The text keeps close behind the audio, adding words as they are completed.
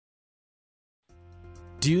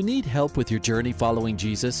Do you need help with your journey following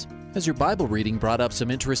Jesus? Has your Bible reading brought up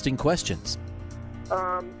some interesting questions?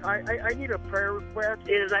 I need a prayer request.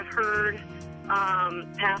 I've heard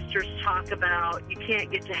pastors talk about you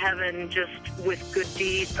can't get to heaven just with good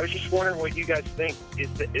deeds. I was just wondering what you guys think.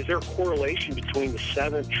 Is there a correlation between the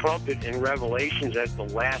seventh trumpet in Revelations as the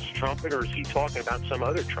last trumpet, or is he talking about some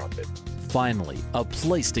other trumpet? Finally, a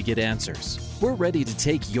place to get answers. We're ready to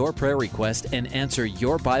take your prayer request and answer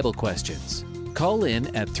your Bible questions. Call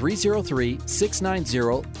in at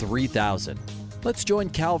 303-690-3000. Let's join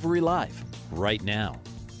Calvary Live right now.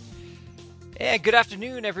 And good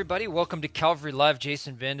afternoon, everybody. Welcome to Calvary Live.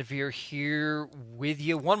 Jason Vandeveer here with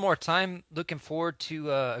you one more time. Looking forward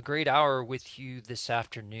to a great hour with you this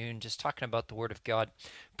afternoon, just talking about the Word of God,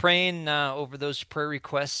 praying over those prayer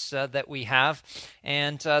requests that we have.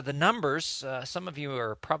 And the numbers, some of you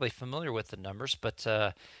are probably familiar with the numbers, but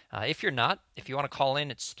if you're not, if you want to call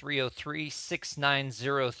in, it's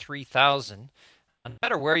 303-690-3000. No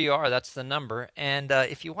matter where you are, that's the number. And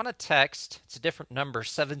if you want to text, it's a different number,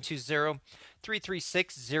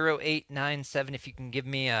 720-336-0897. If you can give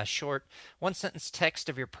me a short one-sentence text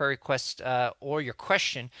of your prayer request or your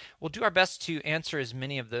question, we'll do our best to answer as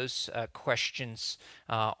many of those questions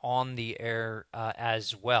on the air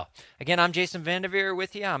as well. Again, I'm Jason Vandeveer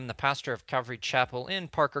with you. I'm the pastor of Calvary Chapel in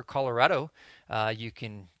Parker, Colorado. You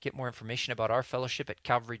can get more information about our fellowship at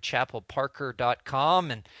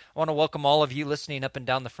calvarychapelparker.com. And I want to welcome all of you listening up and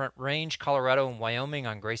down the Front Range, Colorado and Wyoming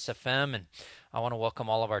on Grace FM. And I want to welcome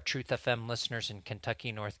all of our Truth FM listeners in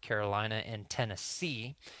Kentucky, North Carolina, and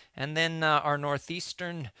Tennessee. And then our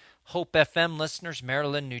Northeastern Hope FM listeners,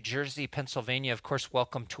 Maryland, New Jersey, Pennsylvania. Of course,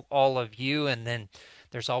 welcome to all of you. And then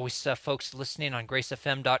there's always folks listening on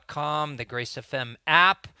gracefm.com, the Grace FM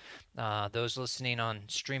app. Those listening on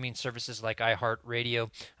streaming services like iHeartRadio,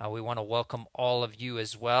 we want to welcome all of you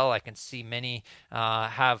as well. I can see many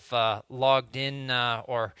have logged in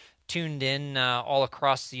or tuned in all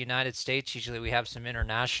across the United States. Usually we have some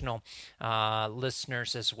international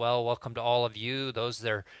listeners as well. Welcome to all of you. Those that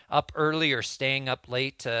are up early or staying up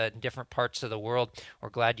late in different parts of the world, we're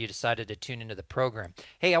glad you decided to tune into the program.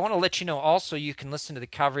 Hey, I want to let you know also you can listen to the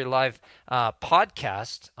Calvary Live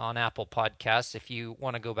podcast on Apple Podcasts. If you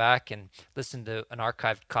want to go back and listen to an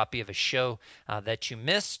archived copy of a show that you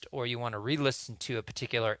missed, or you want to re-listen to a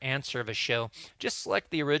particular answer of a show, just select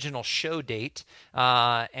the original show date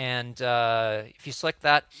and if you select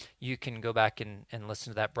that, you can go back and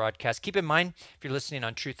listen to that broadcast. Keep in mind, if you're listening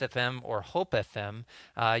on Truth FM or Hope FM,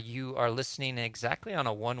 you are listening exactly on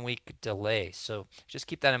a 1-week delay. So just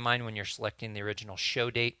keep that in mind when you're selecting the original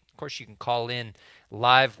show date. Of course, you can call in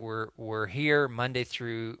live. We're here Monday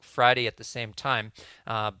through Friday at the same time,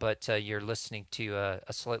 but you're listening to a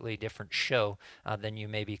slightly different show than you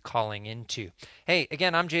may be calling into. Hey,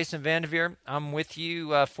 again, I'm Jason Vandeveer. I'm with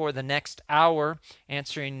you for the next hour,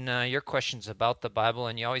 answering your questions about the Bible.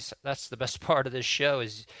 And that's the best part of this show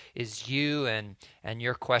is you and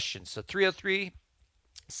your questions. So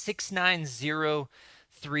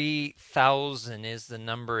 303-690-3000 is the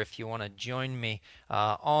number if you want to join me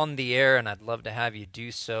on the air, and I'd love to have you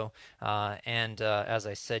do so. And as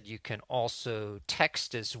I said, you can also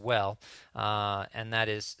text as well, and that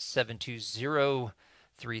is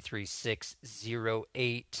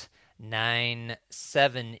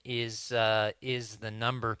 720-336-0897 is the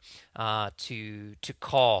number to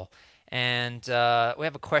call. And we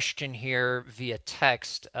have a question here via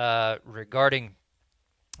text regarding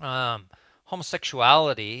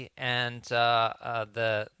homosexuality, and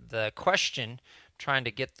the question, trying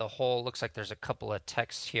to get the whole, looks like there's a couple of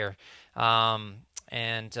texts here, and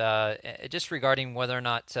just regarding whether or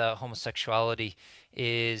not homosexuality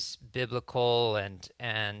is biblical and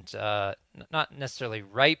not necessarily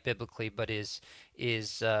right biblically, but is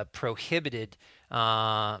prohibited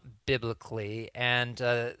biblically. And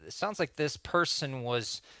it sounds like this person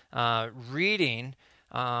was reading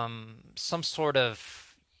some sort of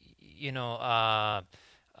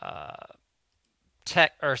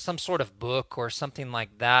tech or some sort of book or something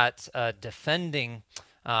like that, defending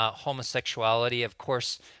homosexuality. Of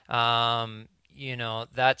course, that's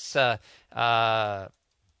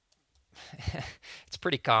it's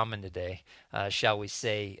pretty common today, shall we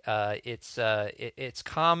say. It's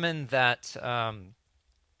common that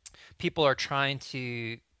people are trying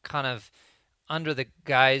to kind of, under the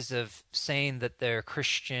guise of saying that they're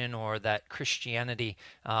Christian or that Christianity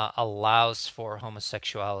allows for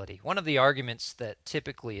homosexuality. One of the arguments that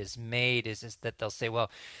typically is made is that they'll say, well,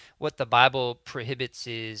 what the Bible prohibits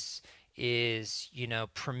is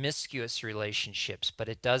promiscuous relationships, but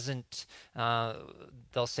it doesn't,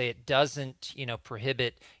 they'll say it doesn't,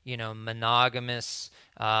 prohibit, monogamous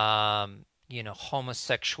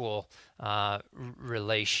homosexual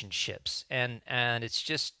relationships, and it's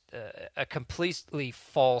just a completely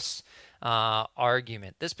false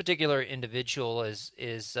argument. This particular individual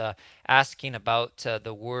is asking about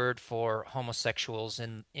the word for homosexuals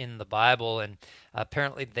in the Bible, and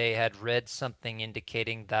apparently they had read something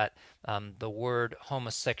indicating that the word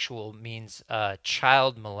homosexual means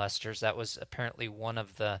child molesters. That was apparently one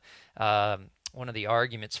of the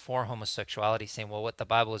arguments for homosexuality, saying, well, what the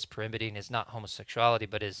Bible is prohibiting is not homosexuality,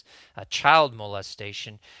 but is child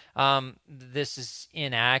molestation. This is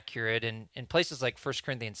inaccurate. And in places like 1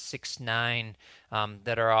 Corinthians 6:9,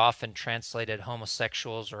 that are often translated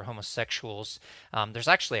homosexuals or homosexuals, there's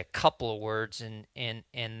actually a couple of words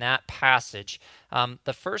in that passage.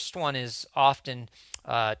 The first one is often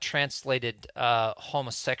translated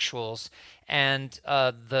homosexuals, and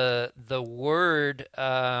the word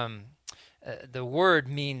the word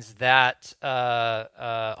means that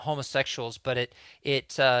homosexuals, but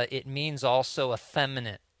it means also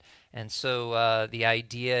effeminate. And so the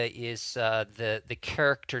idea is the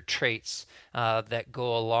character traits that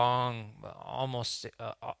go along almost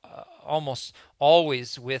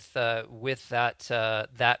always with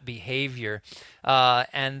that behavior,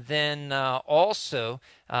 and then also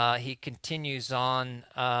he continues on.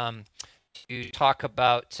 To talk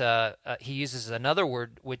about, he uses another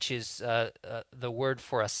word, which is the word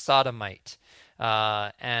for a sodomite.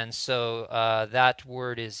 And so that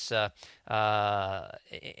word is,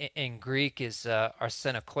 in Greek, is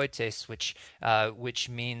arsenokoites, which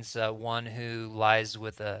means one who lies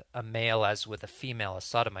with a male as with a female, a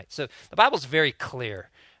sodomite. So the Bible's very clear.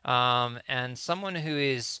 And someone who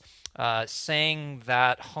is saying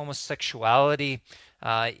that homosexuality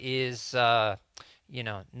is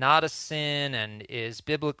not a sin and is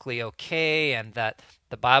biblically okay, and that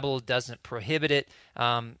the Bible doesn't prohibit it,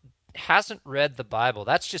 hasn't read the Bible.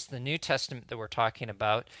 That's just the New Testament that we're talking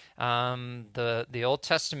about. The Old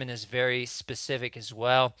Testament is very specific as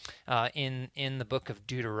well. In the book of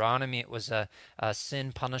Deuteronomy, it was a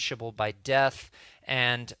sin punishable by death.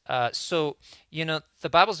 And so the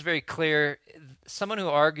Bible's very clear. Someone who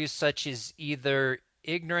argues such is either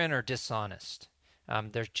ignorant or dishonest.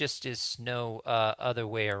 There just is no other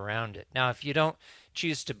way around it. Now, if you don't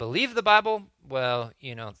choose to believe the Bible, well,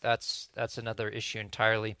 that's another issue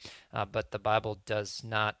entirely. But the Bible does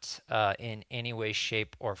not in any way,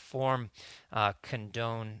 shape, or form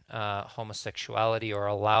condone homosexuality or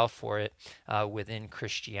allow for it within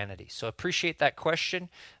Christianity. So appreciate that question.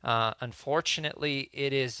 Unfortunately,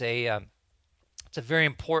 it's a very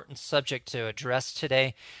important subject to address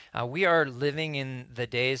today. We are living in the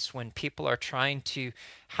days when people are trying to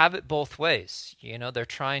have it both ways. They're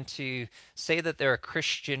trying to say that they're a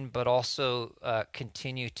Christian, but also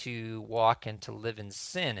continue to walk and to live in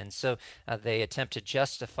sin. And so they attempt to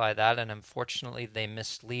justify that, and unfortunately they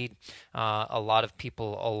mislead a lot of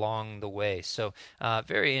people along the way. So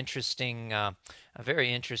very interesting. A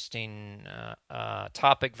very interesting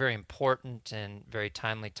topic, very important and very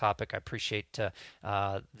timely topic. I appreciate the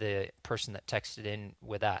person that texted in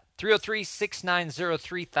with that.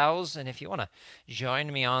 303-690-3000. If you want to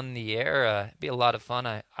join me on the air, it'd be a lot of fun.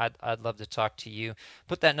 I'd love to talk to you.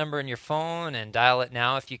 Put that number in your phone and dial it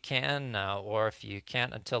now if you can, or if you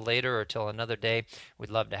can't until later or till another day.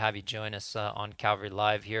 We'd love to have you join us on Calvary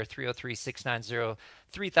Live here. 303-690-3000.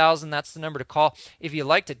 That's the number to call. If you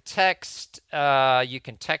like to text, you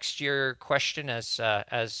can text your question as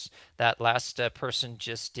that last person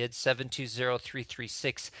just did.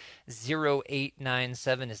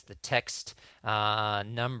 720-336-0897 is the text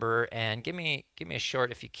number. And give me a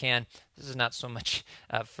short if you can. This is not so much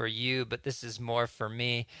for you, but this is more for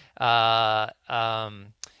me.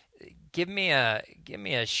 Give me a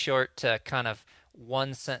short kind of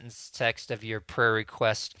one sentence text of your prayer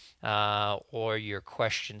request or your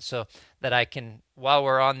question, so that I can, while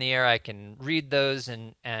we're on the air, I can read those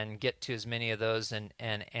and get to as many of those and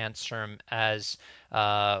answer them as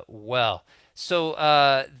well.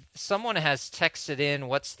 So someone has texted in,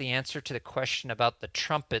 what's the answer to the question about the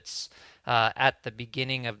trumpets at the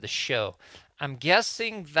beginning of the show? I'm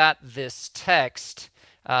guessing that this text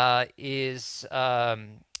is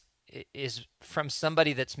from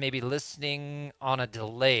somebody that's maybe listening on a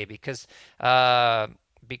delay, because I'm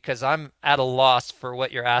at a loss for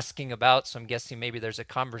what you're asking about. So I'm guessing maybe there's a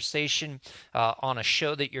conversation on a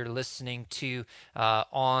show that you're listening to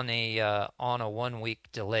on a 1 week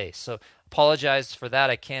delay. So apologize for that.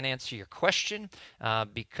 I can't answer your question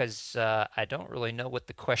because I don't really know what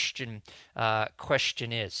the question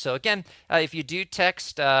is. So again, if you do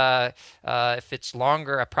text, if it's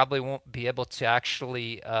longer, I probably won't be able to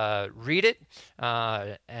actually read it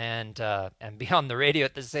and be on the radio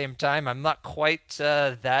at the same time. I'm not quite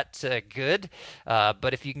that good,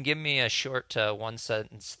 but if you can give me a short one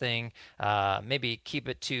sentence thing, maybe keep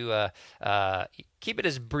it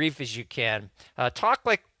as brief as you can. Talk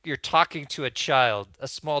like you're talking to a child, a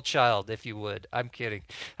small child, if you would. I'm kidding.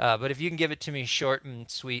 But if you can give it to me short and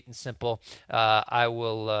sweet and simple,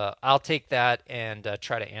 I'll take that and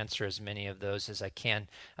try to answer as many of those as I can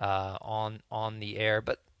on the air.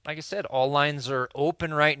 But like I said, all lines are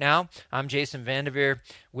open right now. I'm Jason Vanderveer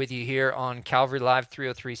with you here on Calvary Live,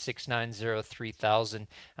 303-690-3000.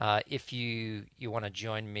 If you want to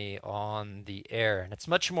join me on the air. And it's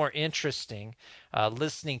much more interesting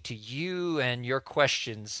listening to you and your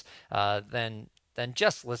questions than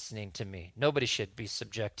just listening to me. Nobody should be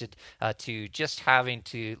subjected to just having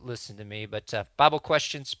to listen to me. But Bible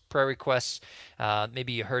questions, prayer requests,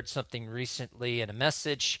 maybe you heard something recently in a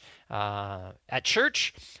message at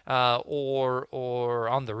church or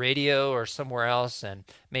on the radio or somewhere else and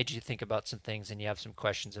made you think about some things and you have some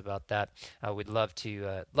questions about that. We'd love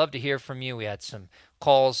to hear from you. We had some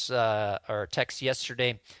calls or texts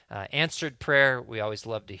yesterday, answered prayer. We always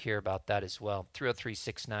love to hear about that as well.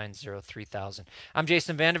 303-690-3000. I'm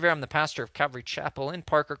Jason Vanderveer. I'm the pastor of Calvary Chapel in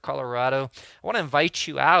Parker, Colorado. I want to invite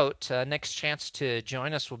you out. Next chance to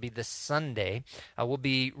join us will be this Sunday. We'll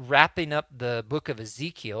be wrapping up the book of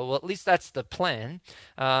Ezekiel. Well, at least that's the plan,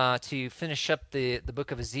 to finish up the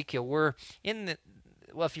book of Ezekiel. We're in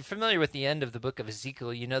well, if you're familiar with the end of the book of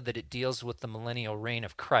Ezekiel, you know that it deals with the millennial reign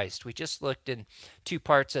of Christ. We just looked in 2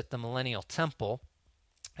 parts at the millennial temple,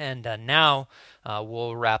 and now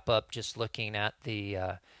we'll wrap up just looking at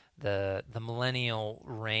the millennial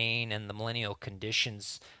reign and the millennial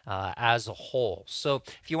conditions as a whole. So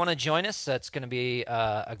if you want to join us, it's going to be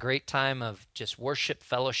a great time of just worship,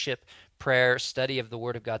 fellowship, prayer, study of the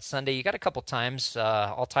Word of God Sunday. You got a couple times.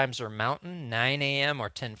 All times are Mountain, 9 a.m.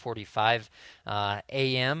 or 10:45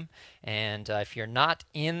 a.m. And if you're not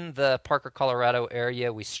in the Parker, Colorado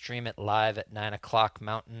area, we stream it live at 9 o'clock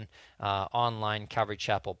Mountain online,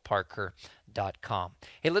 CalvaryChapelParker.com.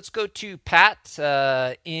 Hey, let's go to Pat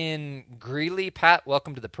in Greeley. Pat,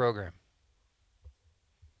 welcome to the program.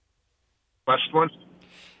 Last one.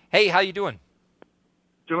 Hey, how you doing?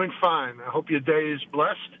 Doing fine. I hope your day is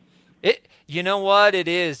blessed. You know what, it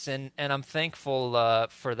is, and I'm thankful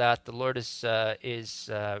for that. The Lord is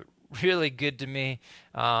really good to me.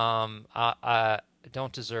 I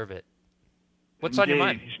don't deserve it. What's Indeed. on your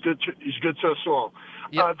mind? He's good to us all.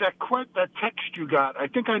 Yep. That text you got, I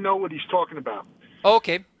think I know what he's talking about. Oh,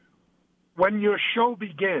 okay. When your show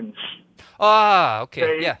begins.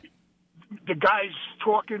 Okay, yeah. The guy's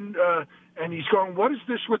talking, and he's going, "What is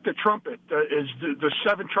this with the trumpet? Is the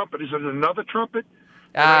 7th trumpet? Is it another trumpet?"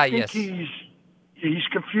 I think yes. He's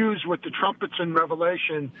confused with the trumpets in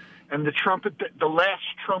Revelation and the trumpet, the last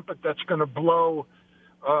trumpet that's going to blow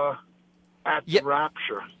at the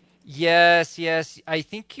rapture. Yes. I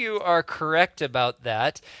think you are correct about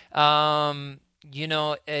that.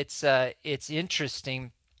 It's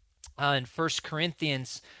interesting. In 1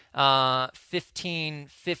 Corinthians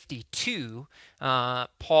 15:52,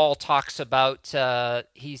 Paul talks about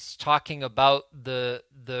he's talking about the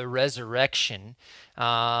resurrection,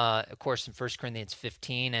 of course, in 1 Corinthians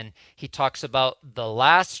 15, and he talks about the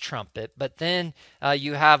last trumpet. But then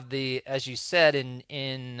you have as you said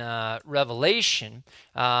in Revelation,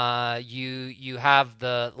 you have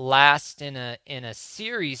the last in a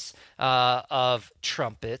series of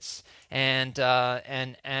trumpets. And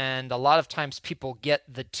a lot of times people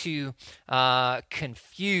get the two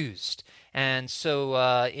confused. And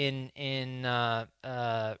so in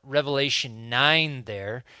Revelation 9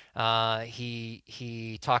 there,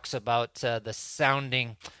 he talks about the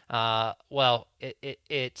sounding.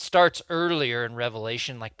 It starts earlier in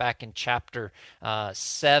Revelation, like back in chapter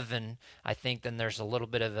 7, I think. Then there's a little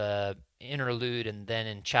bit of a interlude, and then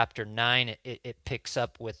in chapter 9 it picks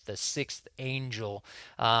up with the 6th angel.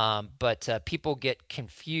 But people get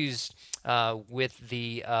confused with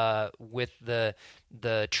the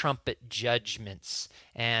trumpet judgments,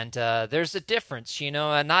 and there's a difference,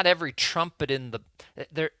 not every trumpet in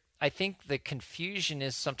there. I think the confusion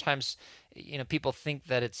is sometimes, people think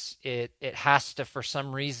that it has to, for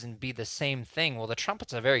some reason, be the same thing. Well, the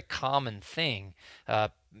trumpet's a very common thing,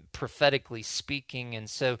 prophetically speaking, and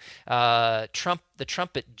so the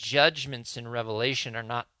trumpet judgments in Revelation are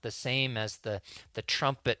not the same as the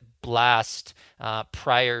trumpet blast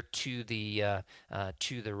prior to the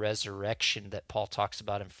resurrection that Paul talks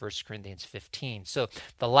about in 1 Corinthians 15. So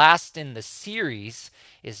the last in the series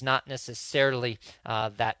is not necessarily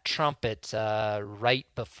that trumpet right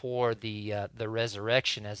before the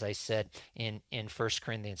resurrection, as I said in 1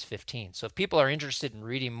 Corinthians 15. So if people are interested in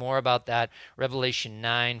reading more about that, Revelation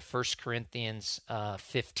 9, 1 Corinthians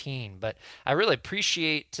 15. But I really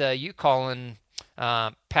appreciate you calling,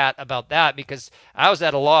 Pat, about that, because I was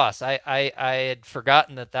at a loss. I had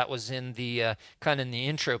forgotten that was in the kind of in the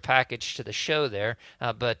intro package to the show there.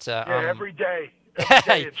 Every day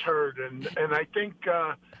it's heard, and I think,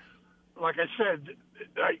 like I said,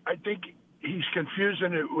 I think he's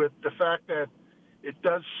confusing it with the fact that it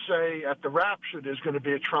does say at the rapture there's going to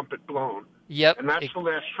be a trumpet blown. Yep. And that's the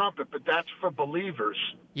last trumpet, but that's for believers.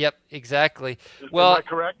 Yep, exactly. Well, am I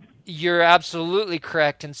correct? You're absolutely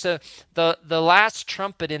correct. And so the last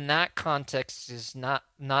trumpet in that context is not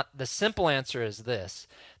the simple answer is this.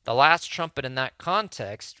 The last trumpet in that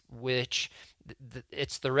context, which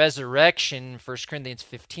it's the resurrection, 1 Corinthians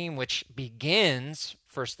 15, which begins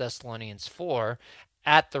 1 Thessalonians 4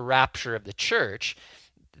 at the rapture of the church.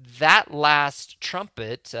 That last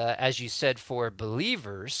trumpet, as you said, for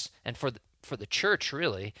believers and for the church,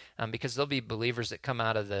 really, because there'll be believers that come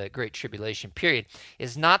out of the Great Tribulation period,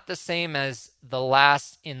 is not the same as the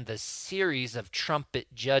last in the series of trumpet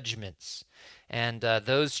judgments. And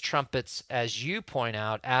those trumpets, as you point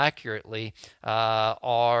out accurately,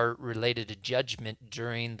 are related to judgment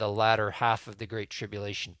during the latter half of the Great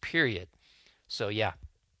Tribulation period. So, yeah.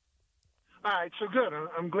 All right, so good.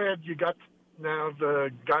 I'm glad you got now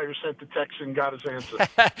the guy who sent the text and got his answer.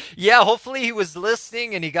 Yeah, hopefully he was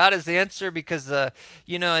listening and he got his answer, because, I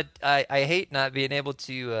hate not being able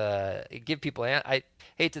to give people I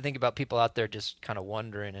hate to think about people out there just kind of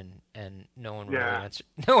wondering and no one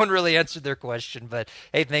really answered their question. But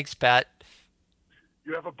hey, thanks, Pat.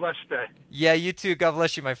 You have a blessed day. Yeah, you too. God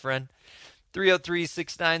bless you, my friend.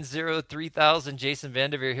 303-690-3000. Jason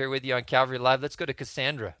Vanderveer here with you on Calvary Live. Let's go to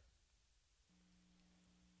Cassandra.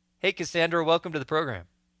 Hey, Cassandra, welcome to the program.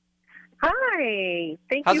 Hi.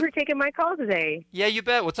 Thank you for taking my call today. Yeah, you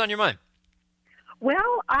bet. What's on your mind?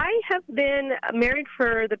 Well, I have been married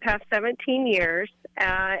for the past 17 years,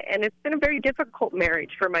 and it's been a very difficult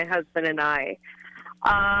marriage for my husband and I.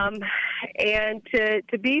 And to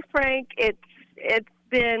be frank, it's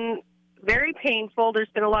been very painful.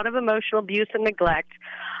 There's been a lot of emotional abuse and neglect.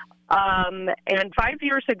 And 5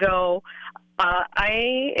 years ago,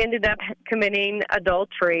 I ended up committing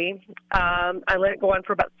adultery. I let it go on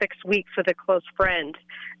for about 6 weeks with a close friend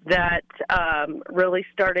that really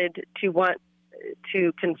started to want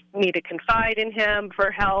me to confide in him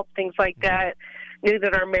for help, things like that. Knew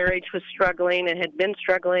that our marriage was struggling and had been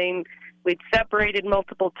struggling. We'd separated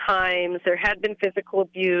multiple times. There had been physical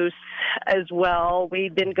abuse as well.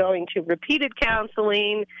 We'd been going to repeated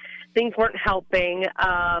counseling. Things weren't helping.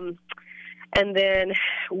 And then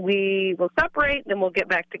we will separate, then we'll get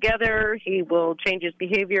back together. He will change his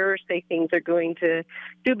behavior, say things are going to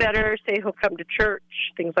do better, say he'll come to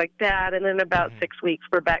church, things like that. And then about 6 weeks,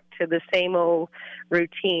 we're back to the same old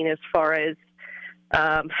routine as far as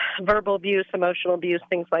verbal abuse, emotional abuse,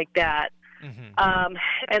 things like that.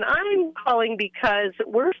 And I'm calling because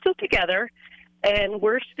we're still together, and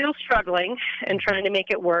we're still struggling and trying to make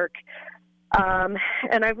it work.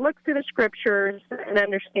 And I've looked through the scriptures and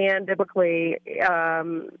understand biblically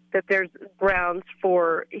that there's grounds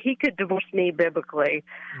for he could divorce me biblically.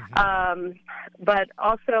 But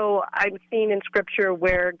also I've seen in scripture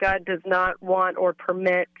where God does not want or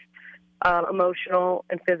permit emotional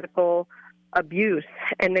and physical abuse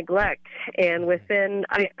and neglect. And within,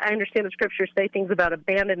 I understand the scriptures say things about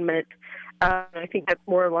abandonment. I think that's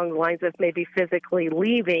more along the lines of maybe physically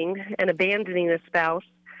leaving and abandoning a spouse.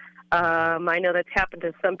 I know that's happened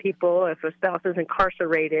to some people if a spouse is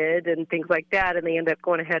incarcerated and things like that, and they end up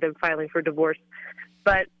going ahead and filing for divorce.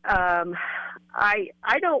 But I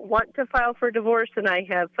don't want to file for divorce, and I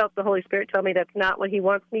have felt the Holy Spirit tell me that's not what He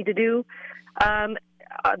wants me to do.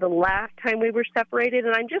 The last time we were separated,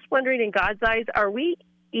 and I'm just wondering, in God's eyes, are we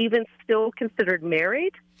even still considered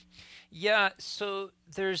married? Yeah, so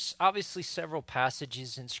there's obviously several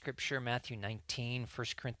passages in Scripture, Matthew 19, 1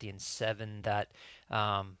 Corinthians 7, that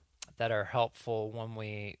are helpful when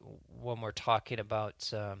we're talking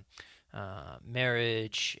about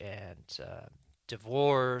marriage and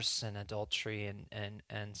divorce and adultery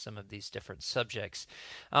and some of these different subjects.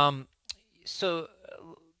 So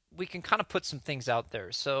we can kind of put some things out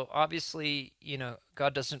there. So obviously,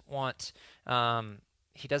 God doesn't want,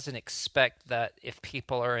 He doesn't expect that if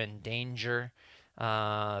people are in danger,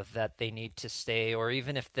 that they need to stay, or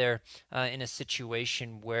even if they're in a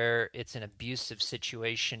situation where it's an abusive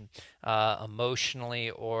situation, emotionally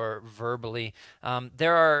or verbally.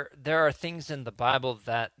 There are things in the Bible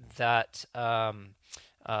that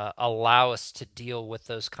allow us to deal with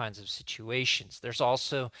those kinds of situations. There's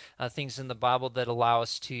also things in the Bible that allow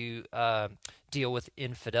us to deal with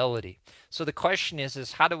infidelity. So the question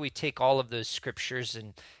is how do we take all of those scriptures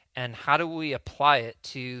and how do we apply it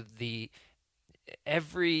to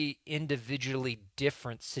every individually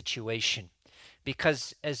different situation?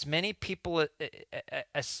 Because as many people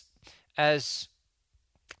as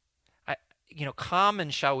common,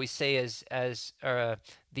 shall we say, as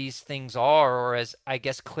these things are, or as I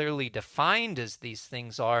guess clearly defined as these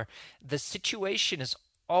things are, the situation is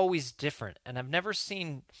always different. And I've never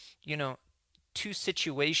seen, two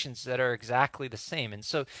situations that are exactly the same. And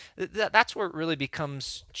so that's where it really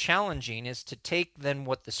becomes challenging, is to take then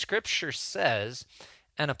what the scripture says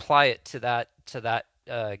and apply it to that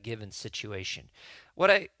given situation. What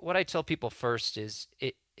I tell people first is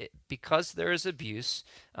because there is abuse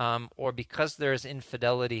or because there is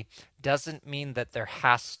infidelity doesn't mean that there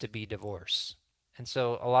has to be divorce. And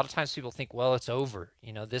so a lot of times people think, well, it's over.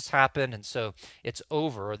 This happened, and so it's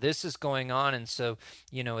over. Or this is going on, and so,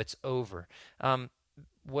 it's over.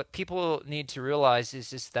 What people need to realize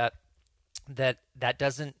is that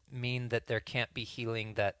doesn't mean that there can't be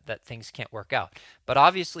healing, that things can't work out. But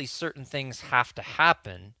obviously certain things have to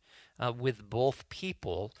happen with both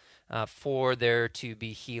people for there to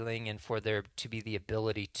be healing and for there to be the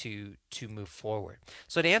ability to move forward.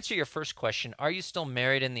 So to answer your first question, are you still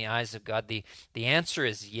married in the eyes of God? The answer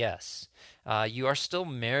is yes. You are still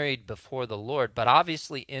married before the Lord, but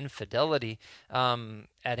obviously infidelity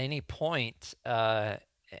at any point,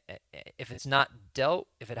 if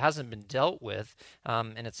it hasn't been dealt with,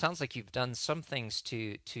 and it sounds like you've done some things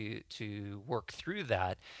to work through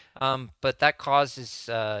that, but that causes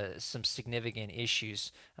some significant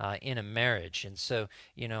issues in a marriage. And so,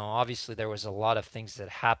 obviously there was a lot of things that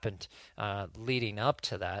happened leading up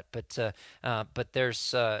to that, but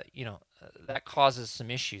there's that causes some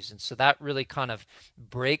issues. And so that really kind of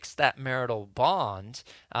breaks that marital bond.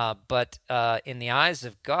 But in the eyes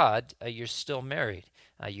of God, you're still married.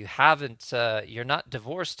 You're not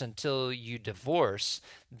divorced until you divorce.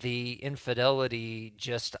 The infidelity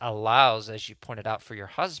just allows, as you pointed out for your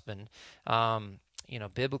husband,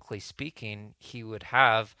 biblically speaking, he would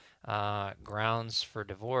have grounds for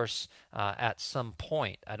divorce at some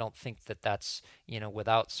point. I don't think that that's,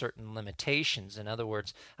 without certain limitations. In other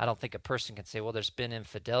words, I don't think a person can say, well, there's been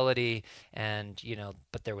infidelity and,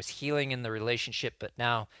 but there was healing in the relationship, but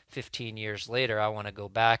now 15 years later, I want to go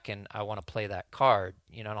back and I want to play that card.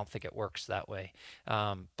 I don't think it works that way.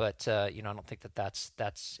 But I don't think that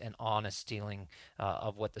that's an honest dealing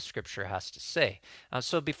of what the scripture has to say.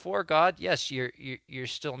 So before God, yes, you're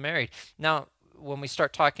still married. Now, when we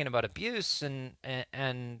start talking about abuse and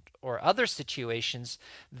or other situations,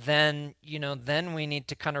 then we need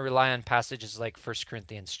to kind of rely on passages like 1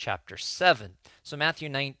 Corinthians chapter 7. So Matthew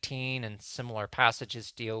 19 and similar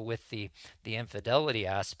passages deal with the infidelity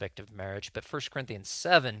aspect of marriage, but 1 Corinthians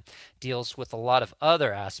 7 deals with a lot of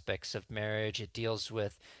other aspects of marriage. It deals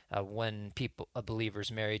with when a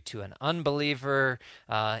believer's married to an unbeliever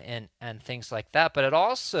and things like that. But it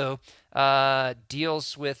also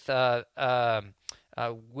deals with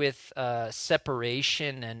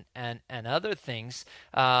separation and other things.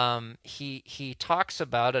 He talks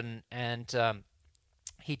about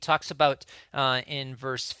he talks about in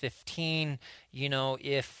verse 15,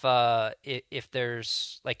 if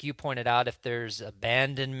there's, like you pointed out, if there's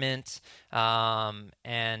abandonment, and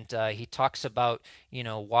he talks about,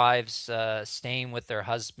 wives staying with their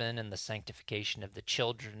husband and the sanctification of the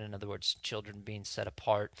children. In other words, children being set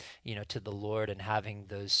apart, to the Lord and having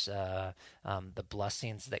those the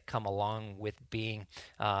blessings that come along with being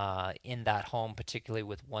in that home, particularly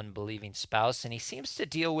with one believing spouse. And he seems to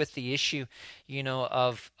deal with the issue,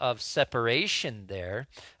 of separation there,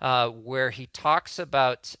 where he talks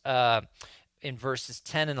about in verses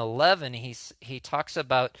 10 and 11, he talks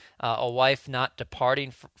about a wife not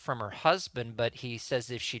departing from her husband, but he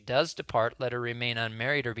says if she does depart, let her remain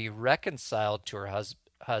unmarried or be reconciled to her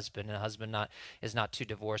husband, and a husband is not to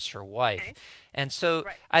divorce her wife. Okay. And so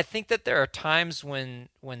right. I think that there are times when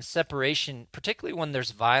separation, particularly when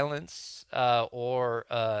there's violence or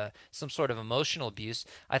some sort of emotional abuse,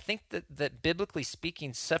 I think that biblically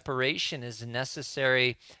speaking, separation is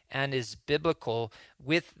necessary and is biblical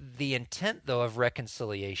with the intent, though, of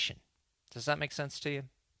reconciliation. Does that make sense to you?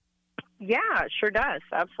 Yeah, it sure does.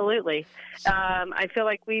 Absolutely. I feel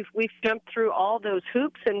like we've jumped through all those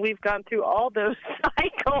hoops and we've gone through all those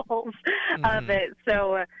cycles of it.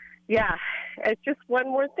 So, yeah, it's just one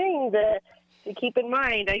more thing to keep in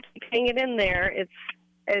mind. I keep hanging in there.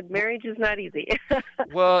 Marriage is not easy.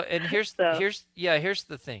 Well, and here's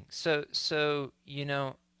the thing. So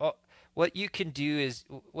what you can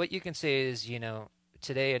say is,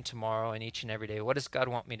 today and tomorrow and each and every day, what does God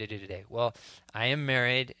want me to do today? Well, I am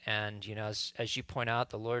married, and as you point out,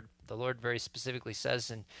 the Lord very specifically says,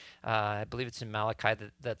 and I believe it's in Malachi,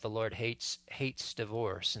 that the Lord hates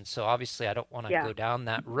divorce, and so obviously I don't want to go down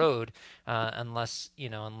that road unless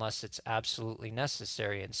it's absolutely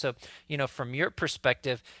necessary. And so from your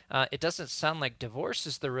perspective, it doesn't sound like divorce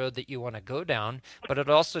is the road that you want to go down, but it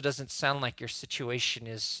also doesn't sound like your situation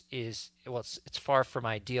is it's far from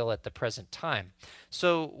ideal at the present time.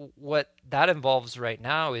 So what that involves right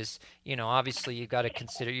now is, obviously you've got to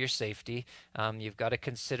consider your safety. You've got to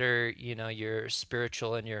consider, your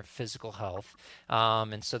spiritual and your physical health.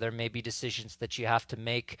 And so there may be decisions that you have to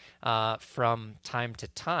make from time to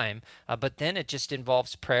time. But then it just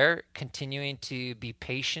involves prayer, continuing to be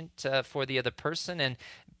patient for the other person, and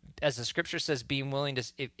as the scripture says, being willing to,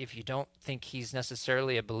 if you don't think he's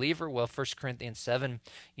necessarily a believer, well, 1 Corinthians 7,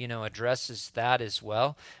 addresses that as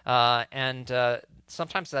well. And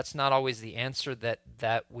sometimes that's not always the answer that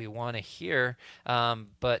we want to hear,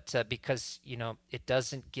 but because, it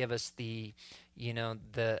doesn't give us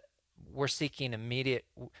we're seeking immediate,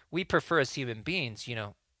 we prefer as human beings,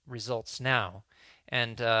 results now.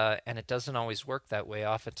 And it doesn't always work that way.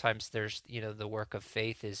 Oftentimes, there's the work of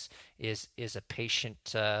faith is a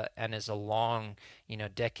patient and is a long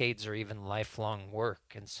decades or even lifelong work.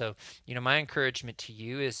 And so my encouragement to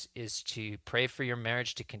you is to pray for your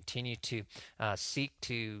marriage, to continue to seek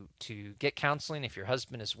to get counseling if your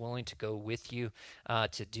husband is willing to go with you,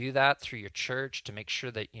 to do that through your church, to make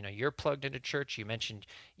sure that you're plugged into church. You mentioned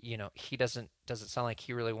he doesn't sound like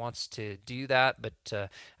he really wants to do that, but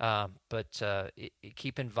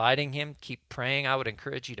keep inviting him, keep praying. I would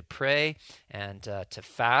encourage you to pray and to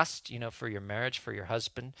fast, for your marriage, for your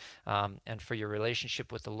husband, and for your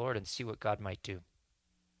relationship with the Lord, and see what God might do.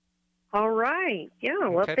 All right. Yeah.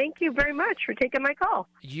 Well, Thank you very much for taking my call.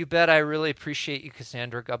 You bet. I really appreciate you,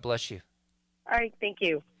 Cassandra. God bless you. All right. Thank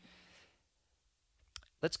you.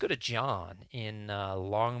 Let's go to John in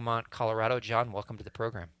Longmont, Colorado. John, welcome to the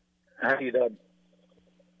program. How you doing?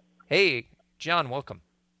 Hey, John, welcome.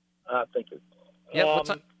 Thank you. Yeah,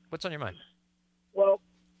 what's on your mind? Well,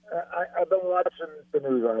 I've been watching the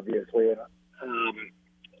news, obviously, and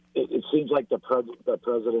it seems like the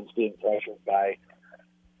president's being pressured by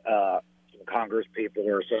Congress people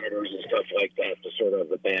or senators and stuff like that to sort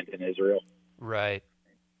of abandon Israel. Right.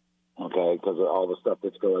 Okay, because of all the stuff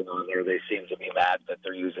that's going on there, they seem to be mad that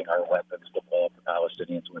they're using our weapons to blow up the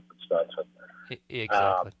Palestinians with and stuff.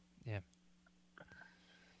 Exactly. Yeah.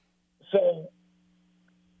 So,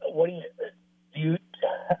 what do you?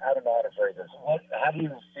 I don't know how to phrase this. How do you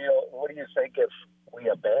feel? What do you think if we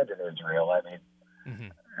abandon Israel? I mean,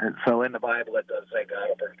 so in the Bible it does say God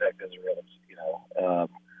will protect Israel.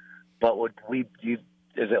 But would we? Is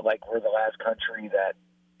it like we're the last country that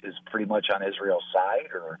is pretty much on Israel's side,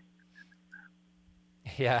 or?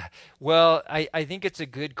 Yeah, well, I think it's a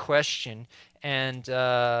good question, and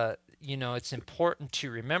it's important to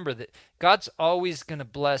remember that God's always going to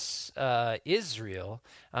bless Israel.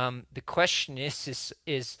 The question is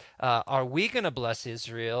are we going to bless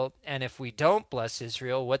Israel? And if we don't bless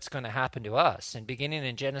Israel, what's going to happen to us? And beginning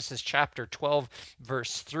in Genesis chapter 12,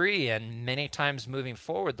 verse 3, and many times moving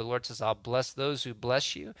forward, the Lord says, I'll bless those who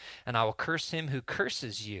bless you, and I will curse him who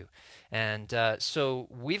curses you. And so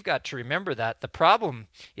we've got to remember that. The problem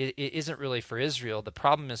isn't really for Israel. The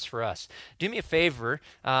problem is for us. Do me a favor.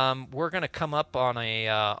 We're going to come up on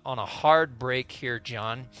a hard break here,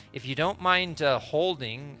 John. If you don't mind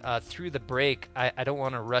holding through the break, I don't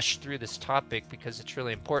want to rush through this topic because it's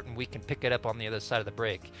really important. We can pick it up on the other side of the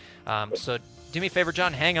break. So do me a favor,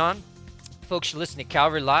 John. Hang on. Folks, you're listening to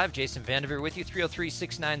Calvary Live. Jason Vanderveer with you,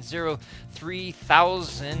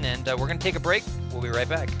 303-690-3000. And we're going to take a break. We'll be right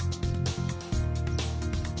back.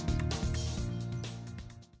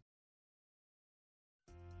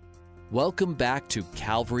 Welcome back to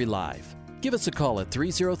Calvary Live. Give us a call at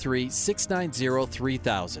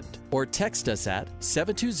 303-690-3000 or text us at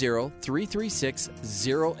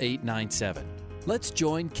 720-336-0897. Let's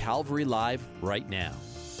join Calvary Live right now.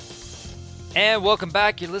 And welcome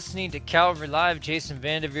back. You're listening to Calvary Live. Jason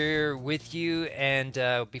Vanderveer with you. And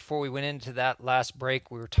before we went into that last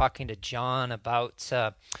break, we were talking to John about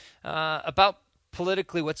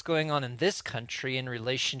politically what's going on in this country in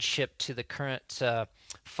relationship to the current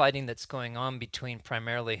fighting that's going on between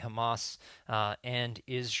primarily Hamas and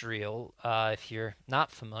Israel. If you're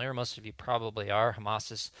not familiar, most of you probably are. Hamas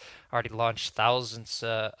has already launched thousands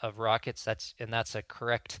of rockets. That's a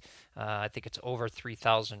correct. I think it's over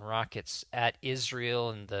 3,000 rockets at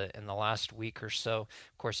Israel in the last week or so.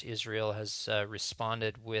 Of course, Israel has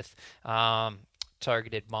responded with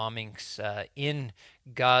targeted bombings in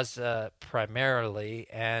Gaza primarily,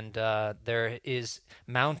 and there is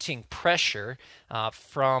mounting pressure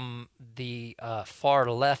from the far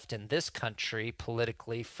left in this country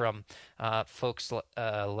politically, from folks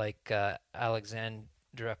like Alexandria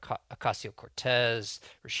Ocasio-Cortez,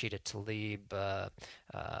 Rashida Tlaib,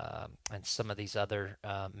 and some of these other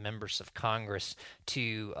members of Congress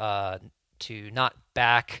to not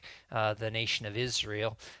back the nation of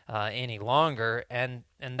Israel any longer, and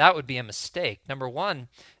that would be a mistake. Number one,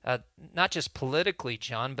 not just politically,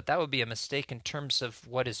 John, but that would be a mistake in terms of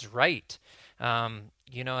what is right.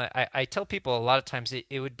 I tell people a lot of times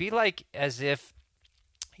it would be like as if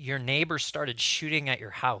your neighbor started shooting at your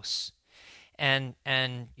house. And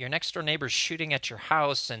your next door neighbor's shooting at your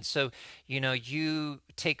house, and so you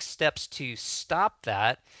take steps to stop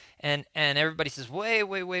that, and everybody says, wait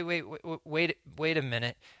a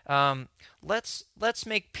minute, let's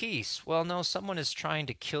make peace. Well, no, someone is trying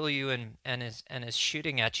to kill you and is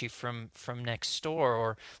shooting at you from next door.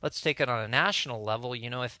 Or let's take it on a national level.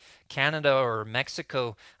 If Canada or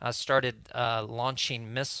Mexico started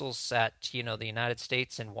launching missiles at the United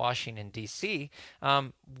States and Washington D.C.,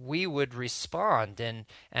 we would respond,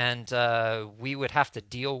 and we would have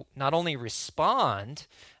to not only respond,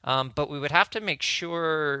 but we would have to make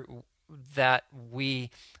sure that we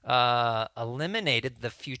eliminated the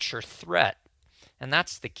future threat. And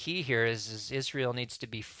that's the key here is Israel needs to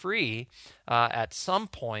be free at some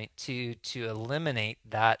point to eliminate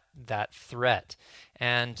that threat.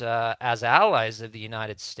 And as allies of the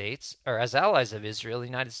United States, or as allies of Israel, the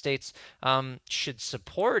United States should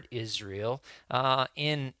support Israel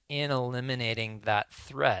in eliminating that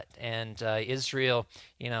threat. And Israel,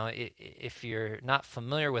 if you're not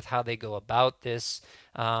familiar with how they go about this,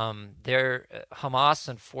 Hamas,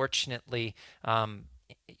 unfortunately,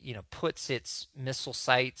 puts its missile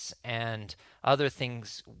sites and other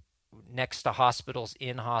things next to hospitals,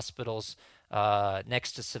 in hospitals,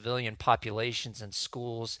 next to civilian populations and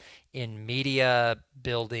schools, in media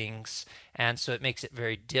buildings. And so it makes it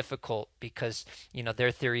very difficult because,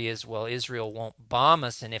 their theory is, well, Israel won't bomb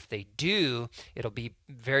us. And if they do, it'll be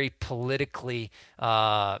very politically,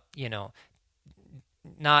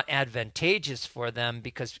 not advantageous for them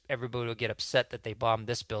because everybody will get upset that they bombed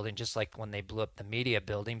this building, just like when they blew up the media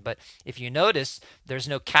building. But if you notice, there's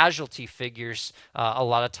no casualty figures a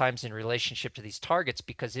lot of times in relationship to these targets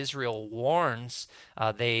because Israel warns.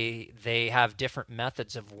 They have different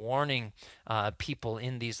methods of warning people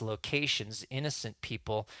in these locations, innocent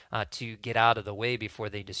people, to get out of the way before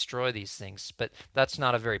they destroy these things. But that's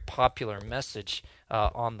not a very popular message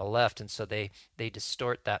on the left, and so they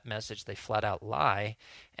distort that message. They flat out lie,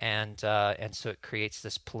 and so it creates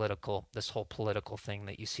this whole political thing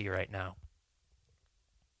that you see right now.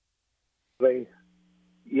 They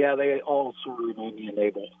all sort of remain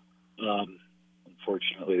enabled.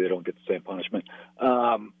 Unfortunately, they don't get the same punishment.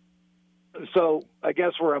 So I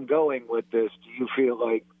guess where I'm going with this, do you feel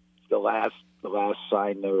like the last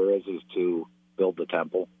sign there is to build the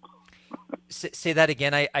temple? Say that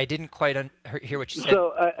again. I didn't quite hear what you said.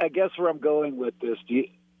 So I guess where I'm going with this, do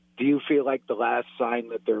you feel like the last sign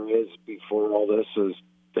that there is before all this is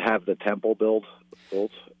to have the temple built?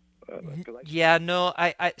 Yeah, no.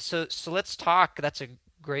 So let's talk. That's a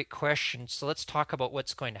great question. So let's talk about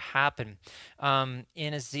what's going to happen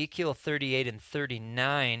in Ezekiel 38 and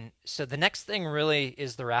 39. So the next thing really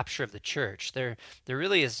is the rapture of the church. There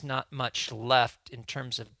really is not much left in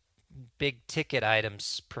terms of big ticket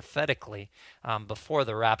items prophetically before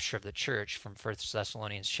the rapture of the church from 1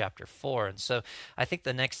 Thessalonians chapter 4. And so I think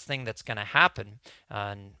the next thing that's going to happen,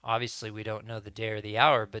 and obviously we don't know the day or the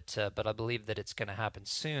hour, but I believe that it's going to happen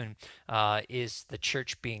soon, is the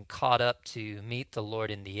church being caught up to meet the Lord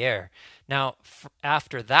in the air. Now,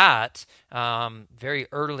 after that, very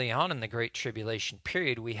early on in the Great Tribulation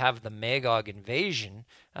period, we have the Magog invasion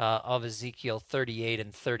of Ezekiel 38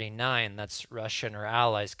 and 39. That's Russia and her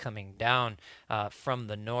allies coming down from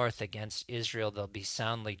the north against Israel Israel. They'll be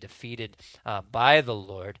soundly defeated by the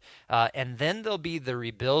Lord. And then there'll be the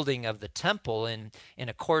rebuilding of the temple in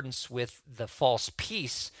accordance with the false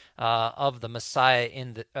peace of the Messiah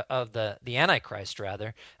of the Antichrist,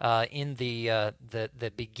 rather, in the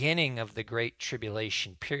beginning of the Great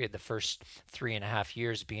Tribulation period, the first 3.5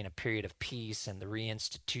 years being a period of peace and the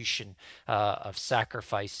reinstitution of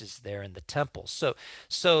sacrifices there in the temple.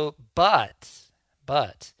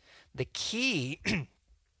 But the key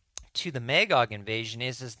to the Magog invasion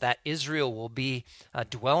is that Israel will be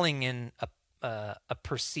dwelling in a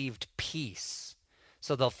perceived peace.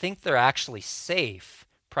 So they'll think they're actually safe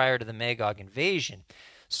prior to the Magog invasion.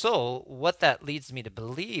 So what that leads me to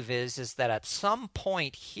believe is that at some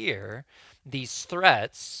point here, these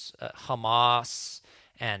threats, Hamas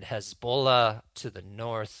and Hezbollah to the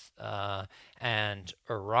north, and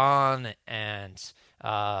Iran, and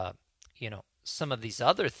some of these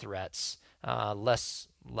other threats, less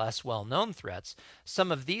well-known threats,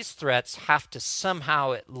 some of these threats have to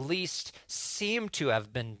somehow at least seem to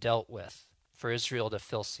have been dealt with for Israel to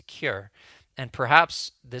feel secure. And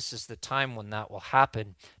perhaps this is the time when that will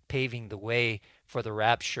happen, paving the way for the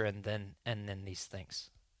rapture and then these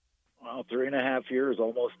things. Well, 3.5 years,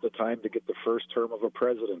 almost the time to get the first term of a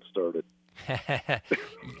president started.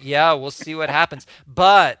 Yeah, we'll see what happens.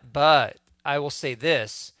 But I will say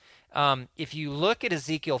this. If you look at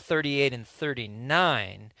Ezekiel 38 and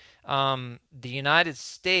 39, the United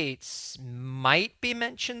States might be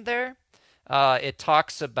mentioned there. It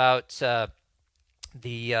talks about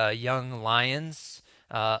the young lions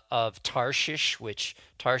of Tarshish, which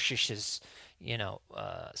Tarshish is,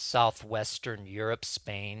 southwestern Europe,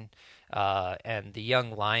 Spain, and the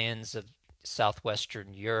young lions of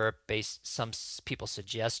southwestern Europe, some people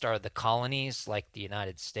suggest, are the colonies like the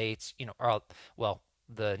United States,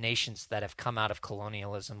 the nations that have come out of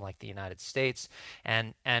colonialism like the United States.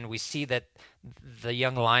 And we see that the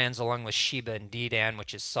young lions, along with Sheba and Dedan,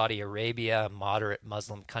 which is Saudi Arabia, a moderate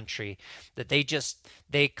Muslim country, that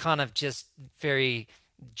they kind of just very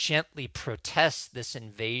gently protest this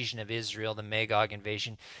invasion of Israel, the Magog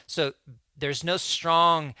invasion. So there's no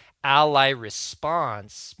strong ally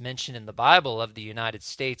response mentioned in the Bible of the United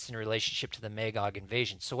States in relationship to the Magog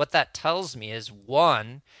invasion. So what that tells me is,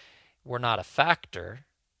 one, we're not a factor,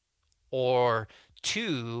 or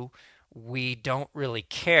two, we don't really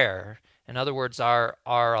care. In other words, our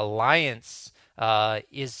alliance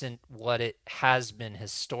isn't what it has been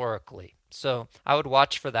historically. So I would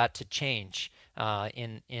watch for that to change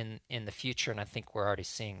in the future, and I think we're already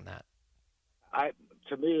seeing that.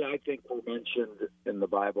 To me, I think we're mentioned in the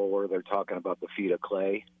Bible where they're talking about the feet of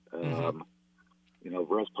clay.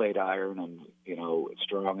 Breastplate iron, and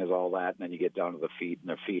strong as all that, and then you get down to the feet, and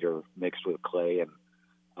their feet are mixed with clay and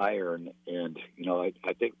iron. And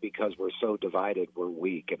I think because we're so divided, we're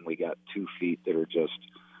weak, and we got 2 feet that are just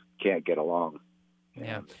can't get along.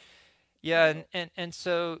 And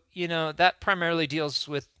so that primarily deals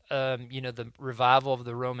with the revival of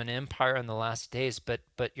the Roman Empire in the last days. But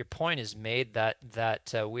your point is made that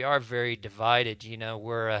we are very divided.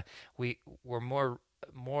 We're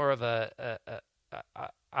more of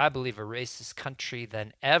I believe a racist country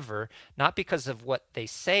than ever, not because of what they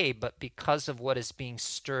say, but because of what is being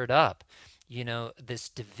stirred up. This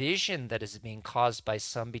division that is being caused by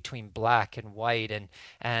some between black and white,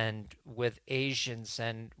 and with Asians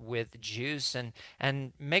and with Jews,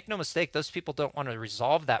 and make no mistake, those people don't want to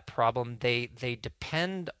resolve that problem. They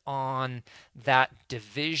depend on that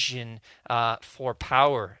division for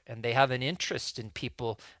power, and they have an interest in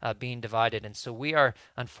people being divided. And so we are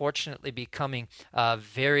unfortunately becoming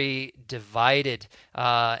very divided,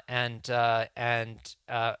 and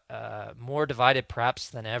more divided perhaps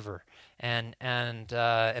than ever. And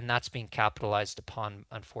that's being capitalized upon,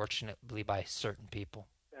 unfortunately, by certain people.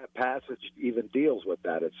 That passage even deals with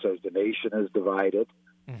that. It says the nation is divided,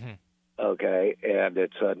 okay, and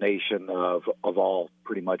it's a nation of all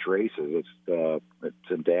pretty much races. It's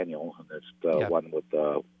in Daniel, and it's the one with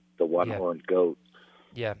the one-horned goat.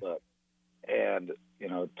 Yeah.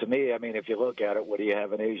 To me, I mean, if you look at it, what do you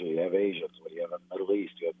have in Asia? You have Asians. What do you have in the Middle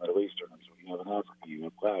East? You have Middle Easterners. What do you have in Africa? You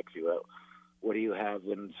have blacks. What do you have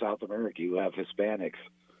in South America? You have Hispanics.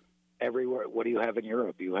 Everywhere. What do you have in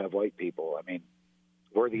Europe? You have white people. I mean,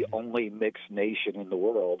 we're the only mixed nation in the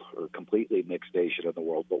world, or completely mixed nation in the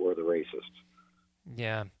world, but we're the racists.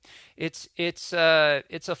 Yeah, it's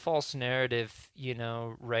a false narrative.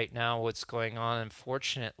 Right now, what's going on?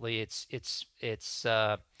 Unfortunately, it's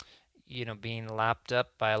being lapped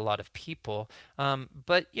up by a lot of people.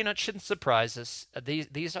 But it shouldn't surprise us.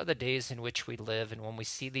 These are the days in which we live, and when we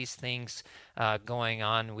see these things going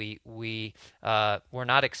on, we're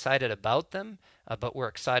not excited about them, but we're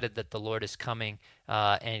excited that the Lord is coming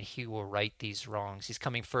and he will right these wrongs. He's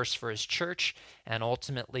coming first for his church and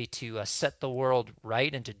ultimately to set the world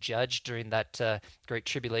right and to judge during that great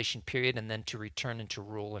tribulation period, and then to return and to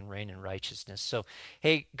rule and reign in righteousness. So,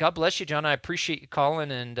 hey, God bless you, John. I appreciate you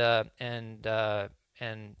calling and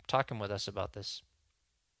talking with us about this.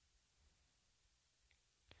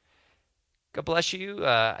 God bless you.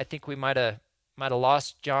 I think we might have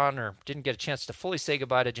lost John, or didn't get a chance to fully say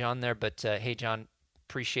goodbye to John there. But hey, John,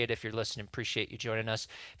 appreciate it if you're listening. Appreciate you joining us.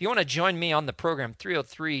 If you want to join me on the program,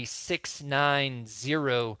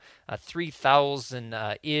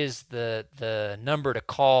 303-690-3000 is the number to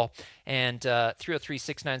call, and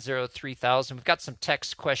 303-690-3000. We've got some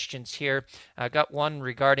text questions here. I got one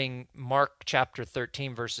regarding Mark chapter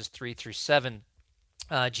 13, verses 3 through 7.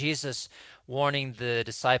 Jesus warning the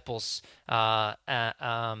disciples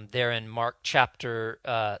there in Mark chapter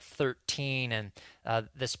 13, and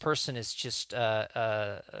this person is just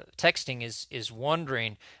texting is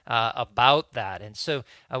wondering about that. And so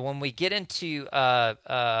when we get into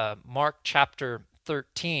Mark chapter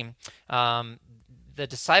 13, the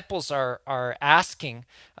disciples are asking,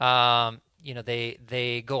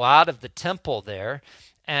 they go out of the temple there.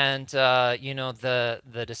 And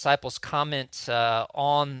the disciples comment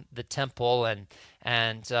on the temple and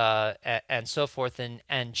so forth,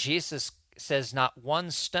 and Jesus says not one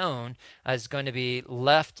stone is going to be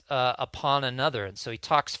left upon another. And so he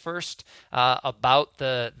talks first about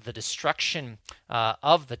the destruction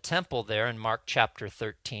of the temple there in Mark chapter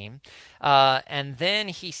 13, and then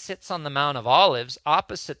he sits on the Mount of Olives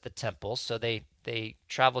opposite the temple. So they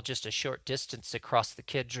travel just a short distance across the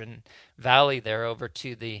Kidron Valley there over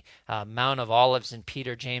to the Mount of Olives, and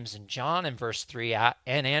Peter, James, and John in verse 3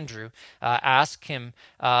 and Andrew ask him,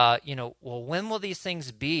 well, when will these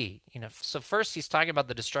things be? So first he's talking about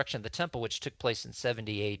the destruction of the temple, which took place in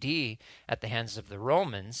 70 A.D. at the hands of the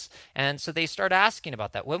Romans. And so they start asking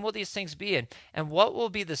about that. When will these things be? And what will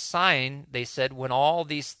be the sign, they said, when all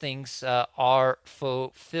these things are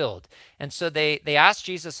fulfilled? And so they asked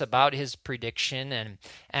Jesus about his prediction,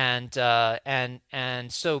 and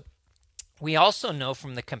so we also know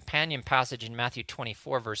from the companion passage in Matthew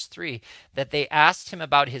 24, verse 3, that they asked him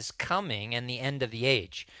about his coming and the end of the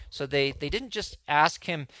age. So they didn't just ask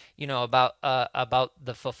him, about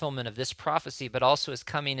the fulfillment of this prophecy, but also his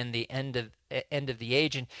coming and the end of the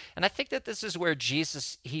age. And I think that this is where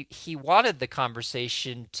Jesus, he wanted the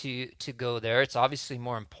conversation to go there. It's obviously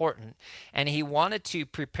more important, and he wanted to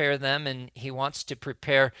prepare them, and he wants to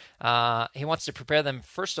prepare them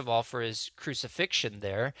first of all for his crucifixion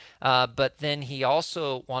there, but then he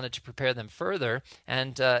also wanted to prepare them further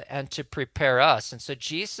and to prepare us. And so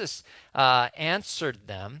Jesus answered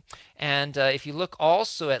them. And if you look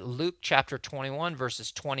also at Luke chapter 21,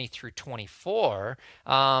 verses 20 through 24,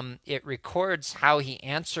 it records how he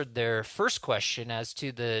answered their first question as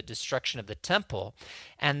to the destruction of the temple.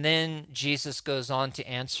 And then Jesus goes on to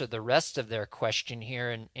answer the rest of their question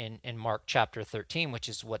here in Mark chapter 13, which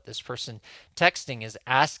is what this person texting is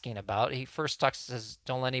asking about. He first says,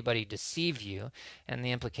 don't let anybody deceive you. And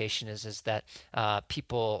the implication is that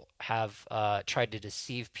people have tried to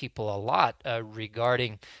deceive people a lot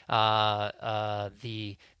regarding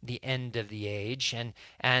the end of the age.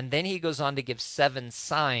 And then he goes on to give 7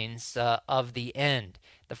 signs of the end.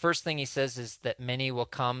 The first thing he says is that many will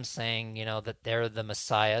come saying, that they're the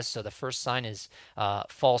Messiah. So the first sign is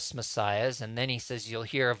false messiahs. And then he says you'll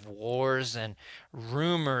hear of wars and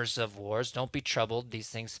rumors of wars. Don't be troubled. These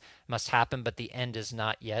things must happen, but the end is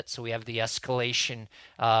not yet. So we have the escalation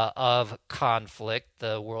of conflict.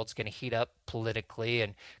 The world's going to heat up politically,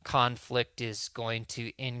 and conflict is going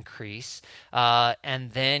to increase.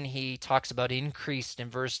 And then he talks about in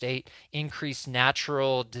verse 8, increased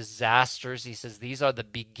natural disasters. He says these are the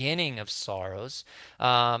beginning of sorrows.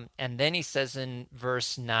 And then he says in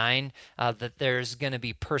verse 9 that there's going to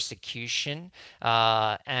be persecution.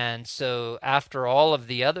 And so after all of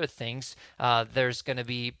the other things, there's going to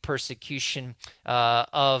be persecution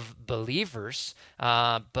of believers.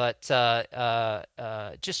 But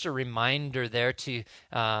just a reminder there to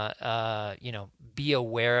be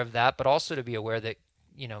aware of that, but also to be aware that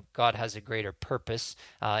God has a greater purpose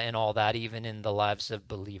in all that, even in the lives of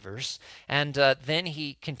believers. And then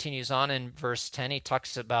he continues on in verse 10. He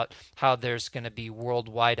talks about how there's going to be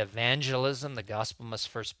worldwide evangelism. The gospel must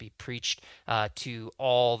first be preached to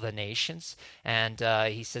all the nations. And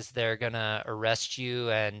he says they're going to arrest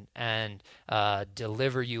you and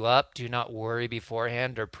deliver you up. Do not worry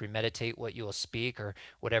beforehand or premeditate what you will speak, or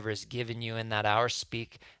whatever is given you in that hour.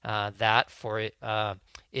 Speak that, for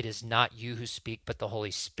it is not you who speak, but the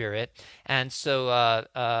Holy Spirit. And so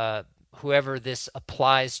whoever this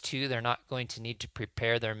applies to, they're not going to need to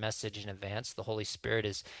prepare their message in advance. The Holy Spirit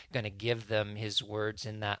is going to give them his words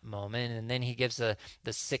in that moment. And then he gives the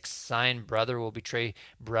sixth sign: brother will betray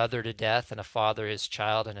brother to death, and a father his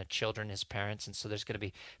child, and a children his parents. And so there's going to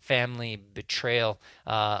be family betrayal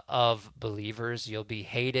of believers. You'll be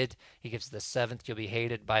hated. He gives the seventh: you'll be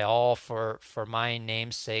hated by all for my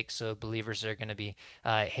name's sake. So believers are going to be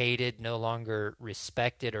hated, no longer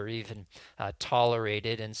respected or even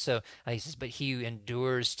tolerated. And so he says, but he who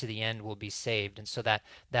endures to the end will be saved. And so that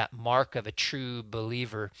mark of a true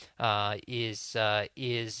believer is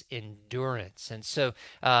endurance. And so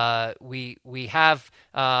we have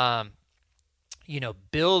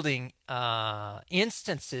building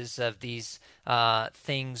instances of these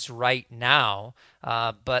things right now,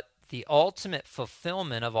 but the ultimate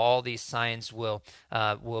fulfillment of all these signs will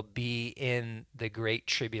be in the Great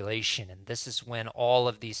Tribulation, and this is when all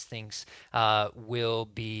of these things will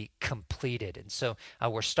be completed. And so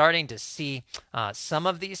we're starting to see some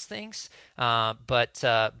of these things, but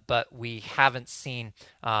we haven't seen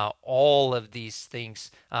all of these things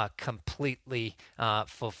completely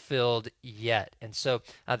fulfilled yet. And so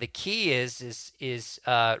the key is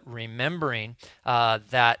remembering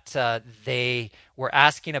that they were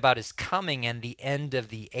asking about his coming and the end of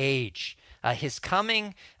the age. His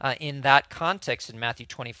coming in that context in Matthew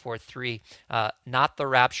 24:3, not the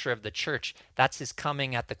rapture of the church. That's his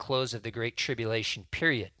coming at the close of the Great Tribulation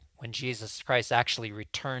period, when Jesus Christ actually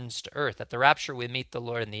returns to earth. At the rapture, we meet the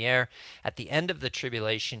Lord in the air. At the end of the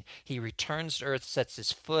tribulation, he returns to earth, sets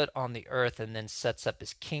his foot on the earth, and then sets up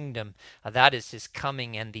his kingdom. That is his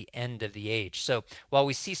coming and the end of the age. So while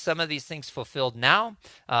we see some of these things fulfilled now,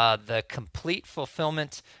 the complete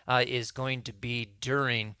fulfillment is going to be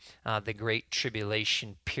during the Great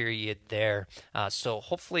Tribulation period there. So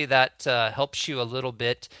hopefully that helps you a little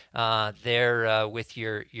bit there with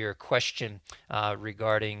your question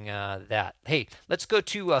regarding that. Hey, let's go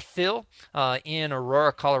to Phil in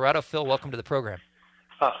Aurora, Colorado. Phil, welcome to the program.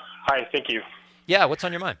 Hi, thank you. Yeah, what's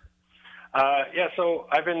on your mind? So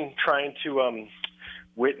I've been trying to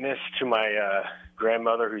witness to my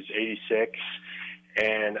grandmother, who's 86,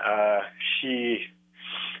 and she,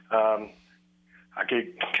 to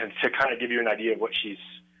kind of give you an idea of what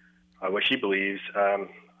she believes.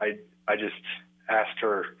 I just asked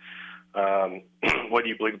her, what do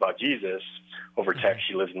you believe about Jesus? Over text.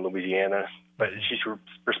 She lives in Louisiana, but she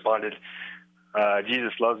responded,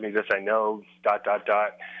 Jesus loves me, this I know, ...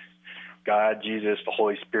 God, Jesus, the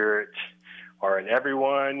Holy Spirit are in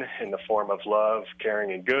everyone in the form of love,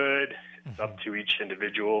 caring, and good. It's up to each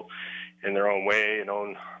individual in their own way and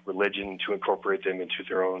own religion to incorporate them into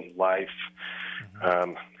their own life.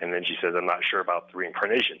 And then she says, I'm not sure about the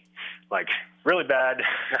reincarnation. Like, really bad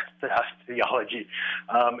theology.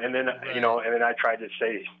 And then, and then I tried to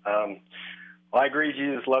say, well, I agree,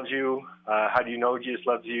 Jesus loves you. How do you know Jesus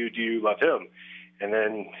loves you? Do you love him? And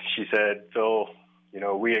then she said, Phil,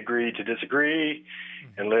 we agreed to disagree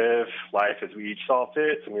and live life as we each saw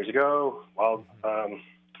fit some years ago while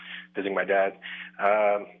visiting my dad.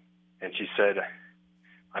 And she said,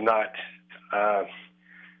 I'm not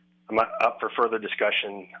up for further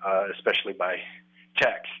discussion, especially by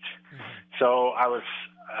text. So I was,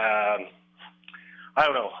 I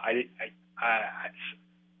don't know.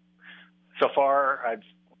 So far, I've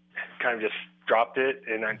kind of just dropped it,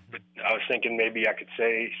 and I was thinking maybe I could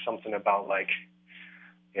say something about, like,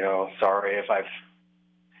 sorry if I've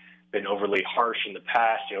been overly harsh in the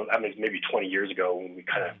past. Maybe 20 years ago when we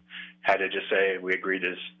kind of had to just say we agree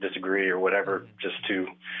to disagree or whatever, just to,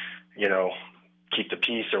 keep the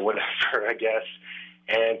peace or whatever, I guess.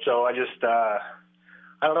 And so I just, I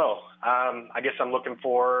don't know. I guess I'm looking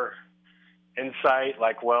for insight,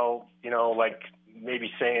 like, like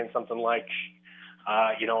maybe saying something like,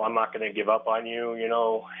 I'm not going to give up on you,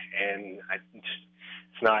 and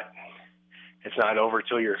it's not over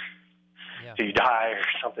till you die or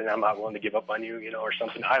something. I'm not willing to give up on you, or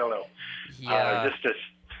something. I don't know. Yeah.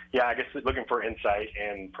 I guess looking for insight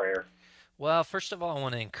and prayer. Well, first of all, I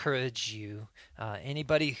want to encourage you.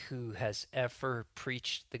 Anybody who has ever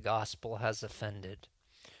preached the gospel has offended.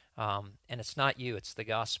 And it's not you, it's the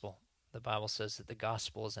gospel. The Bible says that the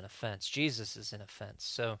gospel is an offense. Jesus is an offense.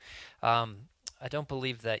 So I don't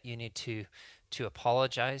believe that you need to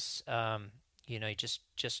apologize. You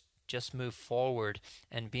just move forward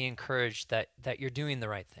and be encouraged that you're doing the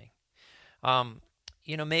right thing.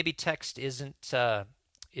 Maybe text isn't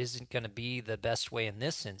going to be the best way in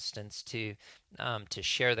this instance to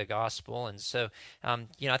share the gospel, and so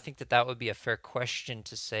I think that would be a fair question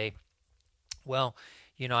to say, well,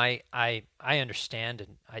 I understand,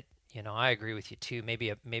 and I agree with you too. Maybe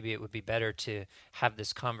it would be better to have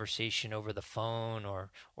this conversation over the phone, or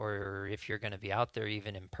if you're going to be out there,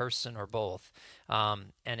 even in person, or both.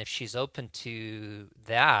 And if she's open to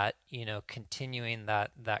that, continuing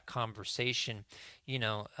that conversation,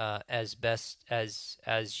 as best as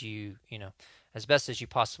as best as you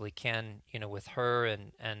possibly can, with her,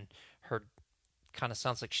 and her. Kind of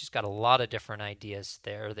sounds like she's got a lot of different ideas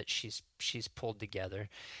there that she's pulled together,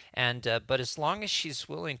 and but as long as she's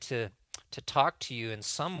willing to talk to you in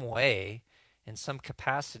some way, in some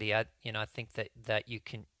capacity, I think that you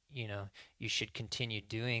can, you should continue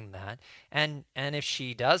doing that. And if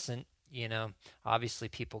she doesn't, obviously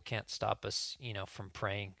people can't stop us, from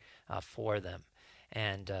praying for them.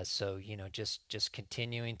 And so, just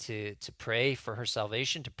continuing to pray for her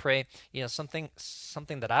salvation, to pray,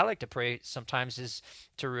 something that I like to pray sometimes is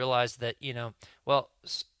to realize that, well,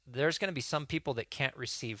 there's going to be some people that can't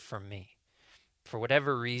receive from me for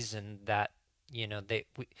whatever reason, that,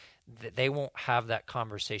 they won't have that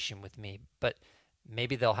conversation with me, but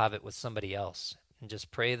maybe they'll have it with somebody else. And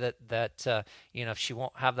just pray that if she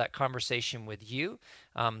won't have that conversation with you,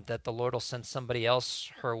 that the Lord will send somebody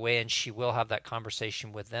else her way, and she will have that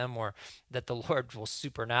conversation with them, or that the Lord will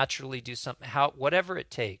supernaturally do something, whatever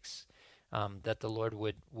it takes, that the Lord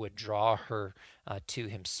would draw her to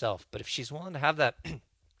Himself. But if she's willing to have that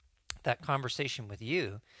that conversation with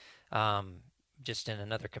you, just in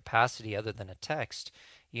another capacity other than a text,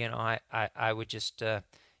 I would just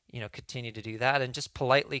continue to do that, and just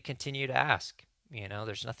politely continue to ask.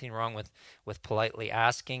 There's nothing wrong with politely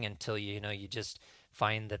asking until you just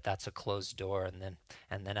find that that's a closed door, and then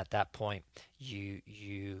at that point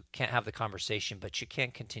you can't have the conversation, but you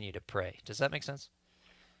can continue to pray. Does that make sense?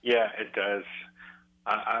 Yeah, it does.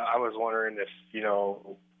 I was wondering if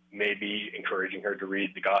maybe encouraging her to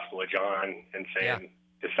read the Gospel of John and saying,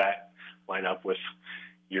 does that line up with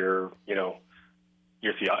your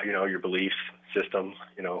your belief system?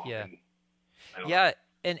 Yeah.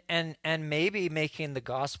 And, And maybe making the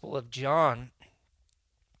Gospel of John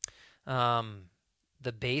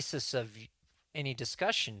the basis of any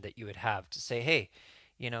discussion that you would have, to say, hey,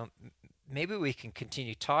 maybe we can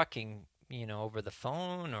continue talking, over the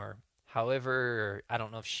phone, or however. Or I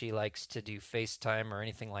don't know if she likes to do FaceTime or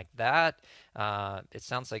anything like that. It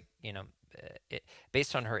sounds like,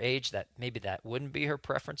 based on her age, that maybe that wouldn't be her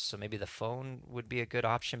preference, so maybe the phone would be a good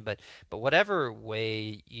option. But whatever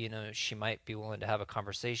way, she might be willing to have a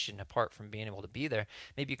conversation apart from being able to be there.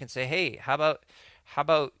 Maybe you can say, hey, how about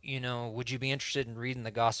would you be interested in reading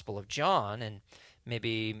the Gospel of John, and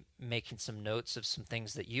maybe making some notes of some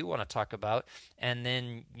things that you want to talk about, and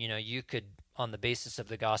then you could, on the basis of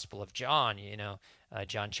the Gospel of John,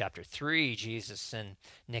 John chapter 3, Jesus and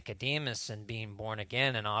Nicodemus and being born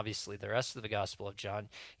again, and obviously the rest of the Gospel of John,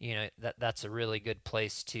 that's a really good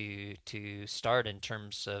place to start in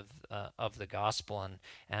terms of the gospel,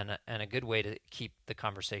 and a good way to keep the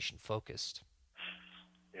conversation focused.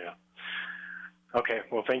 Yeah. Okay.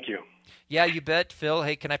 Well, thank you. Yeah, you bet, Phil.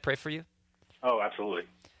 Hey, can I pray for you? Oh, absolutely.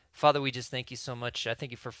 Father, we just thank you so much. I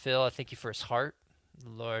thank you for Phil. I thank you for his heart.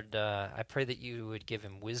 Lord, I pray that you would give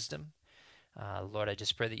him wisdom. Lord, I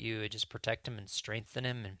just pray that you would just protect him and strengthen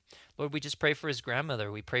him. And Lord, we just pray for his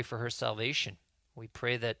grandmother. We pray for her salvation. We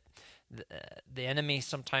pray that the enemy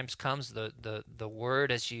sometimes comes, the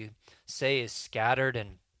word, as you say, is scattered,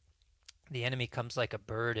 and the enemy comes like a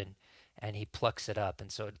bird, and he plucks it up.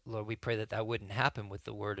 And so, Lord, we pray that wouldn't happen with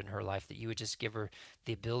the word in her life, that you would just give her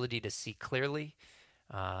the ability to see clearly.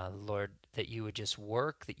 Lord, that you would just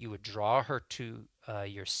work, that you would draw her to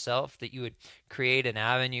yourself, that you would create an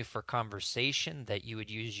avenue for conversation, that you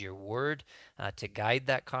would use your word to guide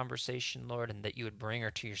that conversation, Lord, and that you would bring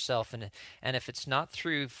her to yourself. And if it's not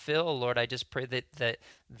through Phil, Lord, I just pray that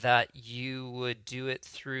you would do it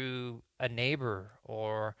through a neighbor,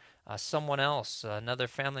 or someone else, another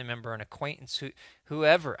family member, an acquaintance,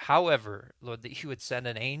 however, Lord, that you would send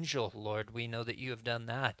an angel, Lord. We know that you have done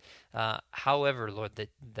that. However, Lord,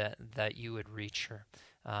 that you would reach her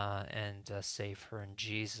and save her. In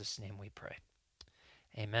Jesus' name we pray.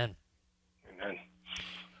 Amen. Amen.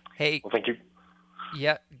 Hey. Well, thank you.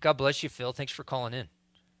 Yeah, God bless you, Phil. Thanks for calling in.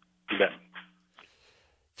 You bet.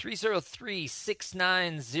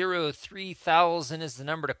 303-690-3000 is the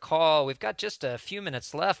number to call. We've got just a few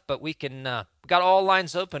minutes left, but we can got all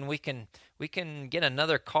lines open. We can get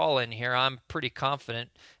another call in here. I'm pretty confident.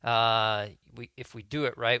 If we do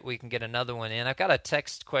it right, we can get another one in. I've got a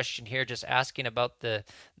text question here just asking about the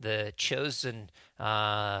Chosen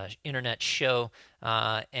internet show,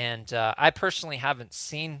 and I personally haven't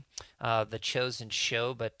seen the Chosen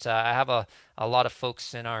show, but I have a lot of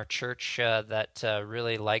folks in our church that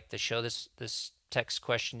really like the show. This text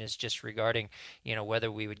question is just regarding,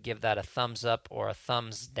 whether we would give that a thumbs up or a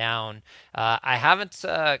thumbs down. I haven't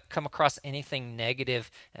come across anything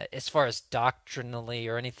negative as far as doctrinally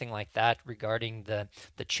or anything like that regarding the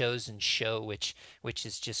Chosen show, which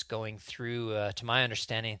is just going through, to my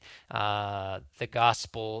understanding, the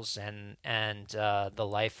Gospels and the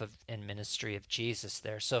life and ministry of Jesus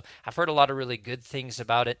there. So I've heard a lot of really good things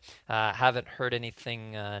about it. Haven't heard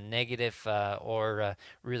anything negative or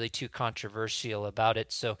really too controversial about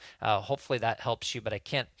it. So hopefully that helps you, but I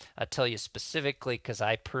can't tell you specifically because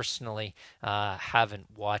I personally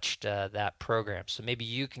haven't watched that program. So maybe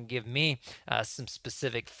you can give me some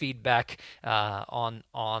specific feedback on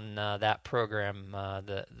that program,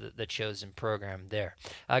 the Chosen program there.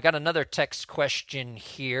 I got another text question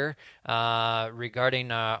here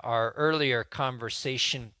regarding our earlier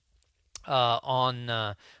conversation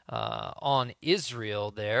on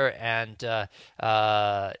Israel there, and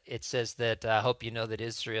it says that I hope you know that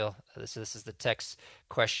Israel, this is the text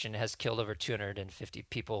question, has killed over 250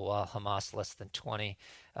 people while Hamas less than 20,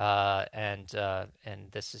 and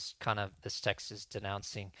this text is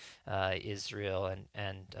denouncing Israel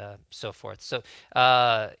and so forth. So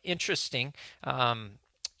interesting.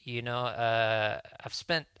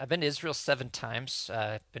 I've been to Israel 7 times.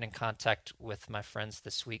 I've been in contact with my friends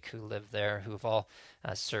this week who live there, who've all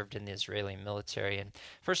served in the Israeli military. And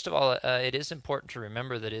first of all, it is important to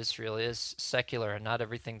remember that Israel is secular and not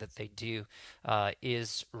everything that they do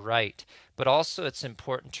is right. But also it's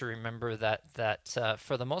important to remember that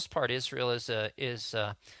for the most part, Israel is a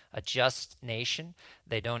just nation.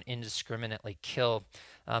 They don't indiscriminately kill.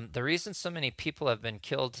 The reason so many people have been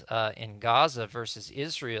killed in Gaza versus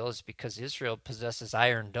Israel is because Israel possesses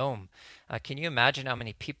Iron Dome. Can you imagine how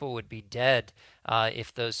many people would be dead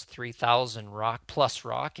if those 3,000 plus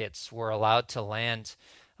rockets were allowed to land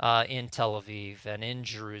in Tel Aviv and in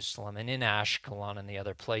Jerusalem and in Ashkelon and the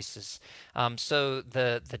other places? So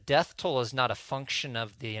the death toll is not a function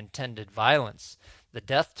of the intended violence. The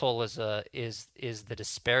death toll is the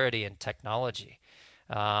disparity in technology.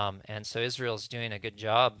 And so Israel is doing a good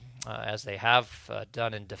job, as they have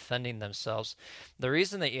done in defending themselves. The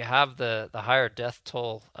reason that you have the higher death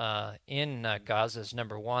toll in Gaza is,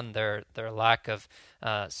 number one, their lack of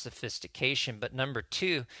sophistication, but number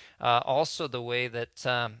two, also the way that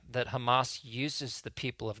Hamas uses the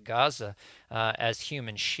people of Gaza as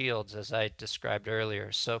human shields, as I described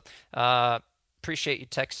earlier. So appreciate you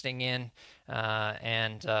texting in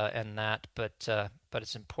and that, but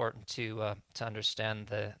it's important to understand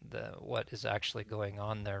the what is actually going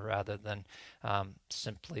on there, rather than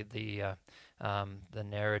simply the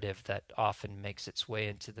narrative that often makes its way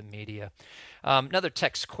into the media. Another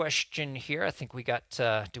text question here. I think we got.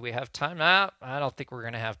 Do we have time? I don't think we're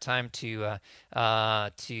going to have time to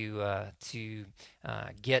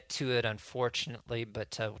get to it, unfortunately.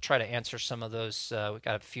 But we'll try to answer some of those. We've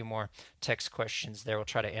got a few more text questions there. We'll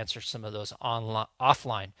try to answer some of those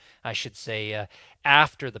offline, I should say,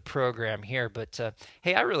 after the program here. But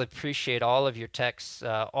hey, I really appreciate all of your texts,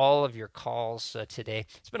 all of your calls today.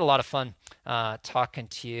 It's been a lot of fun talking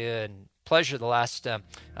to you, and pleasure the last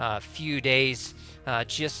few days.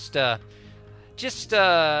 Just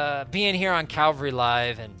being here on Calvary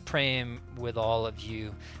Live and praying with all of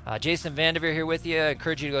you. Jason Vanderveer here with you. I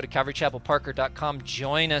encourage you to go to CalvaryChapelParker.com.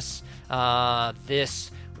 Join us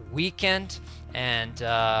this weekend, and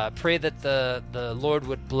pray that the Lord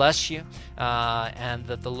would bless you and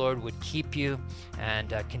that the Lord would keep you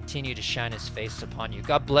and continue to shine His face upon you.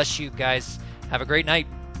 God bless you guys. Have a great night.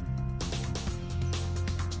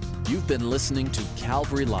 You've been listening to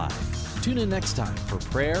Calvary Live. Tune in next time for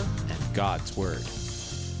prayer and God's Word.